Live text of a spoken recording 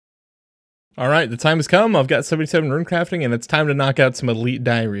All right, the time has come. I've got 77 rune crafting, and it's time to knock out some Elite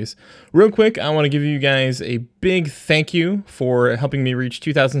Diaries. Real quick, I want to give you guys a big thank you for helping me reach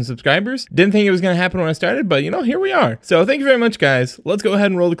 2,000 subscribers. Didn't think it was going to happen when I started, but you know, here we are. So thank you very much, guys. Let's go ahead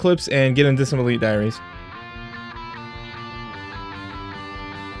and roll the clips and get into some Elite Diaries.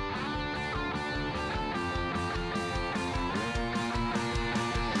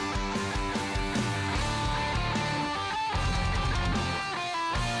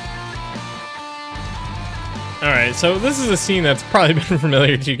 Alright, so this is a scene that's probably been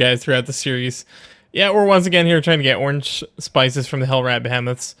familiar to you guys throughout the series. Yeah, we're once again here trying to get orange spices from the Hell Rat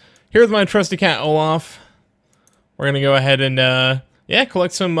Behemoths. Here with my trusty cat, Olaf. We're gonna go ahead and, yeah,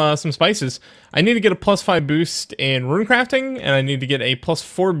 collect some spices. I need to get a +5 boost in rune crafting, and I need to get a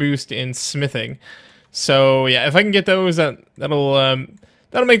 +4 boost in smithing. So, yeah, if I can get those, that'll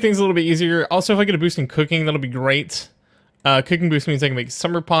make things a little bit easier. Also, if I get a boost in cooking, that'll be great. Cooking boost means I can make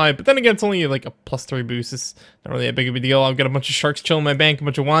summer pie, but then again, it's only like a +3 boost. It's not really that big of a deal. I've got a bunch of sharks chilling in my bank, a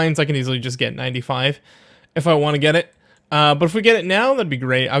bunch of wines. I can easily just get 95 if I want to get it. But if we get it now, that'd be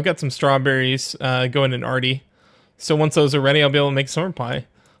great. I've got some strawberries going in Artie. So once those are ready, I'll be able to make summer pie.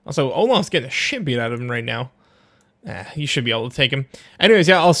 Also, Olaf's getting a shit beat out of him right now. You should be able to take him. Anyways,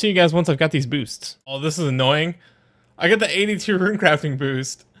 yeah, I'll see you guys once I've got these boosts. Oh, this is annoying. I got the 82 rune crafting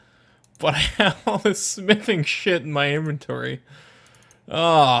boost, but I have all this smithing shit in my inventory.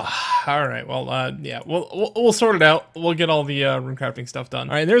 Oh, all right. Well, yeah, we'll sort it out. We'll get all the rune crafting stuff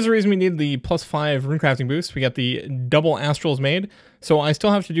done. All right, there's the reason we need the +5 rune crafting boost. We got the double astrals made, so I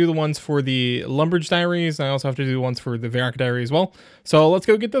still have to do the ones for the Lumbridge Diaries. I also have to do the ones for the Varrock Diary as well. So let's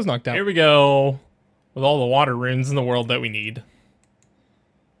go get those knocked out. Here we go, with all the water runes in the world that we need.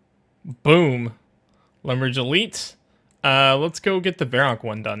 Boom, Lumbridge Elite. Let's go get the Varrock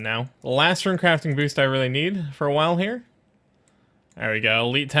one done now. The last rune crafting boost I really need for a while here. There we go.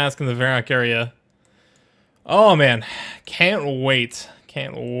 Elite task in the Varrock area. Oh man, can't wait.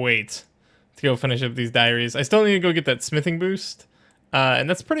 Can't wait to go finish up these diaries. I still need to go get that smithing boost. And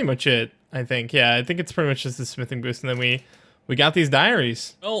that's pretty much it, I think. Yeah, I think it's pretty much just the smithing boost, and then we got these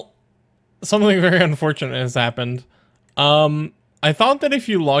diaries. Well, something very unfortunate has happened. I thought that if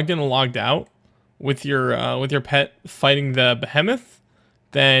you logged in and logged out with your pet fighting the behemoth,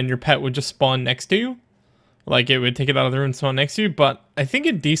 then your pet would just spawn next to you. Like, it would take it out of the room and spawn next to you, but I think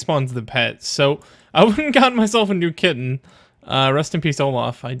it despawns the pet. So I went and got myself a new kitten. Rest in peace,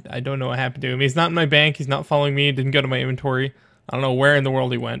 Olaf. I don't know what happened to him. He's not in my bank. He's not following me. Didn't go to my inventory. I don't know where in the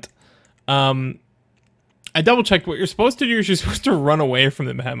world he went. I double checked. What you're supposed to do is you're supposed to run away from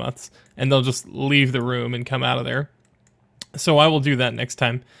the behemoths, and they'll just leave the room and come out of there. So I will do that next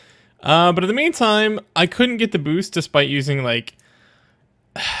time. But in the meantime, I couldn't get the boost despite using like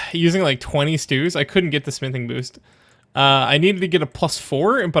 20 stews. I couldn't get the smithing boost. I needed to get a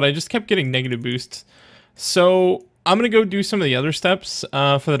 +4, but I just kept getting negative boosts. So I'm gonna go do some of the other steps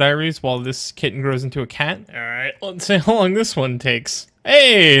for the diaries while this kitten grows into a cat. All right, let's see how long this one takes.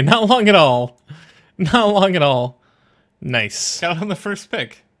 Hey, not long at all. Not long at all. Nice. Got on the first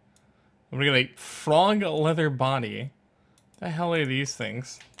pick. I'm gonna get a frog leather body. The hell are these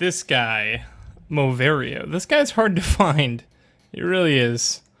things? This guy, Moverio. This guy's hard to find. He really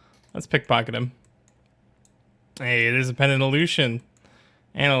is. Let's pickpocket him. Hey, there's a pendant illusion.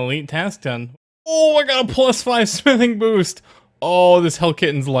 And an elite task done. Oh, I got a +5 smithing boost. Oh, this hell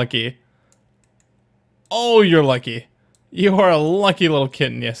kitten's lucky. Oh, you're lucky. You are a lucky little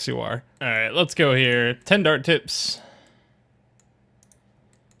kitten. Yes, you are. Alright, let's go here. 10 dart tips.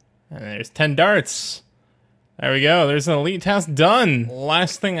 And there's 10 darts. There we go. There's an elite task done.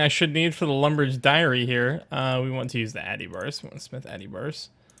 Last thing I should need for the Lumbridge Diary here. We want to use the Addy bars. We want to smith Addy bars.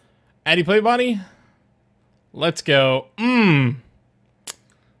 Addy plate body. Let's go.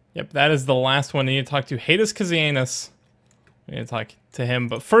 Yep, that is the last one. I need to talk to Hadus Kazianus. I need to talk to him.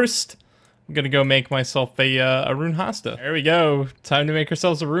 But first, I'm going to go make myself a rune hosta. There we go. Time to make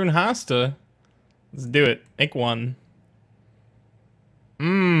ourselves a rune hosta. Let's do it. Make one.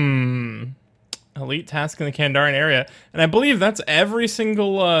 Elite task in the Kandarian area, and I believe that's every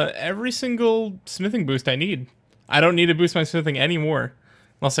single smithing boost I need. I don't need to boost my smithing anymore,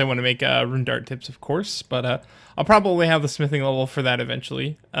 unless I want to make rune dart tips, of course. But I'll probably have the smithing level for that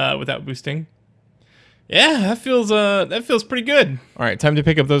eventually, without boosting. Yeah, that feels pretty good. All right, time to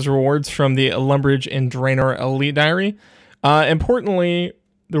pick up those rewards from the Lumbridge and Draenor Elite Diary. Importantly,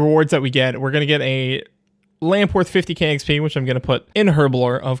 the rewards that we get, we're gonna get a lamp worth 50k XP, which I'm going to put in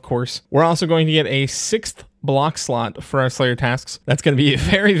Herblore, of course. We're also going to get a 6th block slot for our Slayer tasks. That's going to be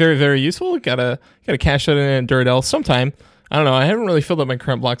very, very, very useful. Gotta cash that in at Duradel sometime. I don't know. I haven't really filled up my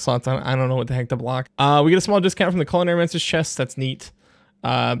current block slots. I don't know what the heck to block. We get a small discount from the Culinary Master's chest. That's neat.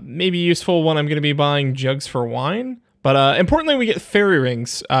 Maybe useful when I'm going to be buying jugs for wine. But importantly, we get fairy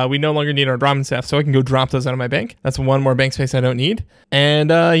rings. We no longer need our ramen staff, so I can go drop those out of my bank. That's one more bank space I don't need.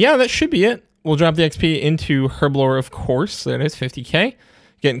 And yeah, that should be it. We'll drop the XP into Herblore, of course. There it is, 50k.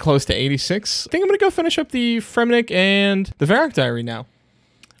 Getting close to 86. I think I'm going to go finish up the Fremenic and the Varrock Diary now.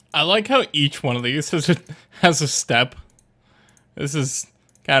 I like how each one of these has a step. This is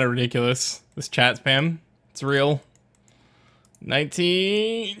kind of ridiculous. This chat spam. It's real.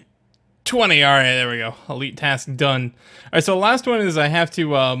 19... 20. All right, there we go. Elite task done. All right, so the last one is I have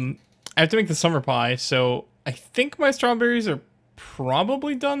to make the summer pie. So I think my strawberries are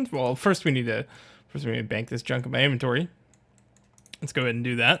probably done. Well, first we need to bank this junk in my inventory. Let's go ahead and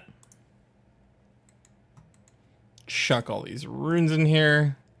do that. Chuck all these runes in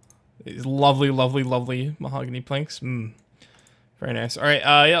here. These lovely, lovely, lovely mahogany planks. Very nice. All right,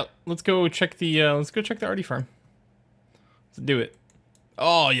 yeah. Let's go check the RD farm. Let's do it.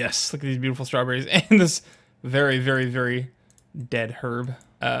 Oh, yes. Look at these beautiful strawberries. And this very, very, very dead herb.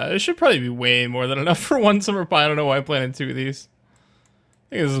 It should probably be way more than enough for one summer pie. I don't know why I planted 2 of these.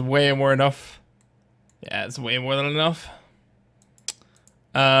 I think this is way more enough. Yeah, it's way more than enough.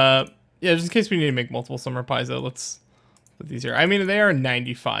 Yeah, just in case we need to make multiple summer pies, though, let's put these here. I mean, they are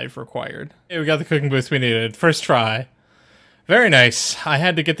 95 required. Hey, we got the cooking boost we needed. First try. Very nice. I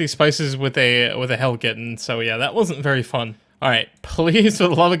had to get these spices with a hell kitten, so yeah, that wasn't very fun. All right, please, for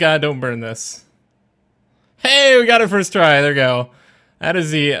the love of God, don't burn this. Hey, we got it first try. There we go. That is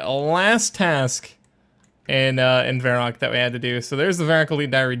the last task in Varrock that we had to do. So there's the Varrock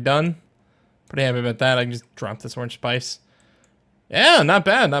Elite Diary done. Pretty happy about that. I can just drop this orange spice. Yeah, not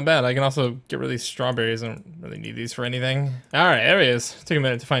bad, not bad. I can also get rid of these strawberries. I don't really need these for anything. All right, there he is. Took a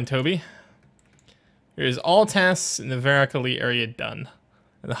minute to find Toby. Here's all tasks in the Varrock Elite area done.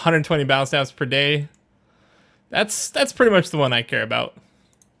 And 120 battle staffs per day. That's pretty much the one I care about.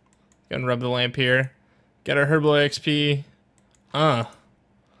 Gonna rub the lamp here. Get our Herblore XP.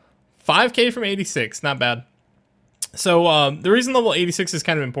 5k from 86, not bad. So the reason level 86 is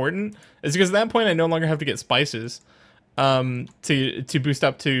kind of important is because at that point I no longer have to get spices to boost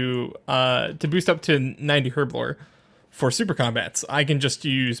up to 90 Herblore for super combats. I can just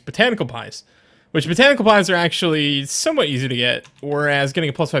use botanical pies, which botanical pies are actually somewhat easy to get, whereas getting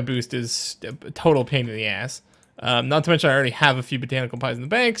a +5 boost is a total pain in the ass. Not to mention I already have a few botanical pies in the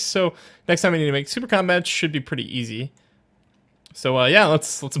bank, so next time I need to make super combats should be pretty easy. So yeah,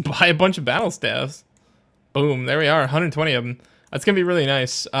 let's buy a bunch of battle staffs. Boom, there we are, 120 of them. That's gonna be really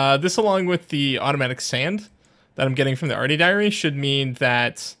nice. This, along with the automatic sand that I'm getting from the RD Diary, should mean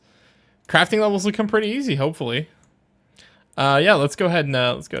that crafting levels will come pretty easy, hopefully. Yeah, let's go ahead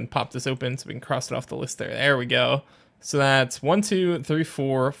and pop this open so we can cross it off the list there. There we go. So that's 1, 2, 3,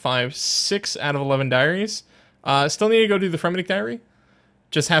 4, 5, 6 out of 11 diaries. Still need to go do the Fremenic Diary.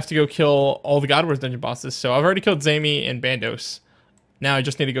 Just have to go kill all the God Wars dungeon bosses. So I've already killed Zami and Bandos. Now I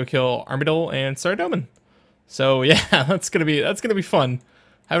just need to go kill Armadil and Sardoman. So yeah, that's gonna be fun.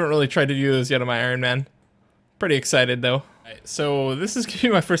 Haven't really tried to do those yet on my Ironman. Pretty excited though. Alright, so this is gonna be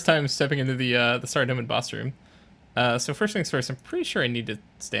my first time stepping into the Sardoman boss room. So first things first, I'm pretty sure I need to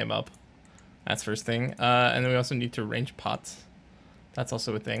stay him up. That's first thing. And then we also need to range pots. That's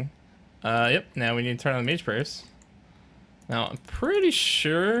also a thing. Yep, now we need to turn on the mage prayers. Now, I'm pretty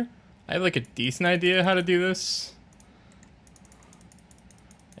sure I have like a decent idea how to do this.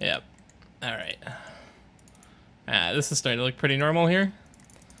 Yep. Alright. This is starting to look pretty normal here.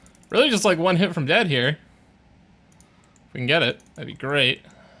 Really just like one hit from dead here. If we can get it, that'd be great.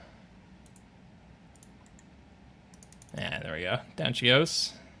 Yeah, there we go. Down she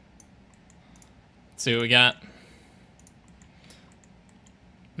goes. Let's see what we got.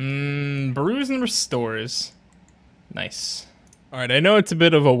 Brews and restores. Nice. Alright, I know it's a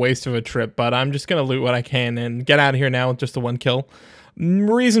bit of a waste of a trip, but I'm just gonna loot what I can and get out of here now with just the 1 kill.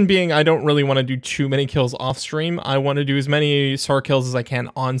 Reason being, I don't really want to do too many kills off stream. I want to do as many SAR kills as I can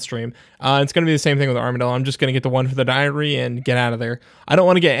on stream. It's going to be the same thing with Armadillo. I'm just going to get the 1 for the diary and get out of there. I don't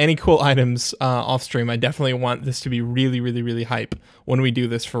want to get any cool items off stream. I definitely want this to be really, really, really hype when we do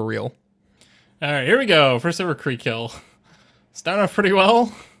this for real. Alright, here we go. First ever Kree kill. Starting off pretty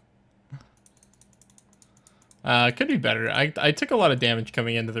well. Could be better. I took a lot of damage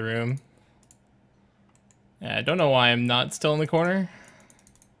coming into the room. Yeah, I don't know why I'm not still in the corner.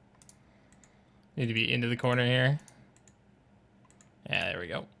 Need to be into the corner here. Yeah, there we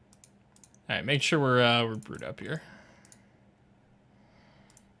go. Alright, make sure we're brewed up here.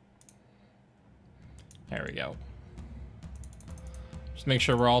 There we go. Just make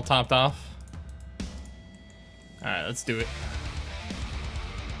sure we're all topped off. Alright, let's do it.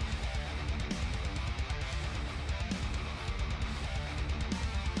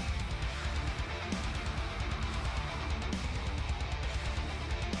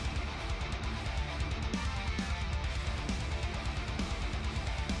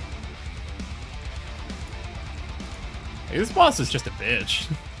 Like, this boss is just a bitch.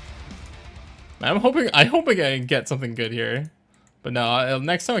 I hope I can get something good here. But no,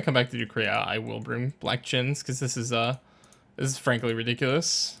 next time I come back to do Korea, I will bring black chins, because this is frankly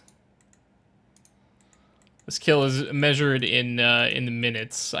ridiculous. This kill is measured in the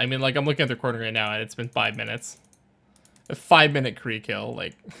minutes. I mean, like, I'm looking at the recording right now, and it's been 5 minutes. A 5-minute Korea kill,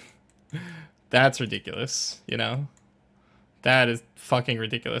 like, that's ridiculous, you know? That is fucking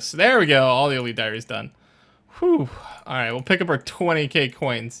ridiculous. There we go, all the Elite Diaries done. Whew. Alright, we'll pick up our 20k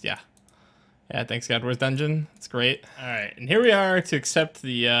coins, yeah. Yeah, thanks God Wars Dungeon, it's great. Alright, and here we are to accept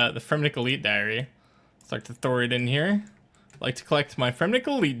the Fremnik Elite Diary. Let's like to throw it in here. I'd like to collect my Fremnik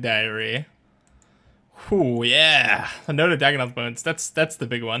Elite Diary. Whew, yeah, the Note of Dagonoth Bones, that's the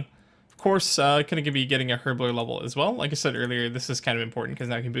big one. Of course, gonna be getting a Herbler level as well. Like I said earlier, this is kind of important because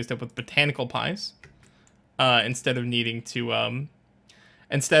now I can boost up with Botanical Pies. Instead of needing to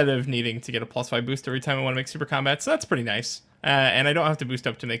get a +5 boost every time I want to make Super Combat, so that's pretty nice. And I don't have to boost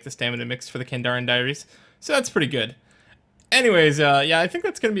up to make the Stamina Mix for the Kandaren Diaries, so that's pretty good. Anyways, yeah, I think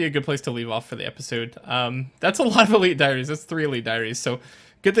that's going to be a good place to leave off for the episode. That's a lot of Elite Diaries. That's 3 Elite Diaries, so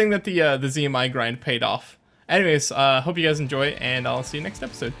good thing that the ZMI grind paid off. Anyways, hope you guys enjoy, and I'll see you next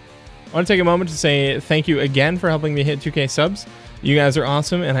episode. I want to take a moment to say thank you again for helping me hit 2K subs. You guys are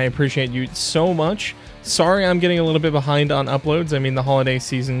awesome, and I appreciate you so much. Sorry I'm getting a little bit behind on uploads. I mean, the holiday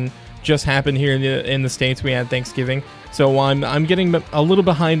season just happened here in the States. We had Thanksgiving. So I'm getting a little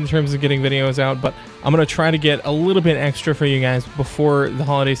behind in terms of getting videos out, but I'm going to try to get a little bit extra for you guys before the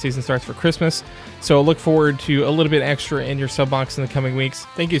holiday season starts for Christmas. So look forward to a little bit extra in your sub box in the coming weeks.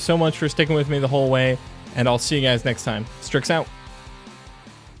 Thank you so much for sticking with me the whole way, and I'll see you guys next time. Strix out.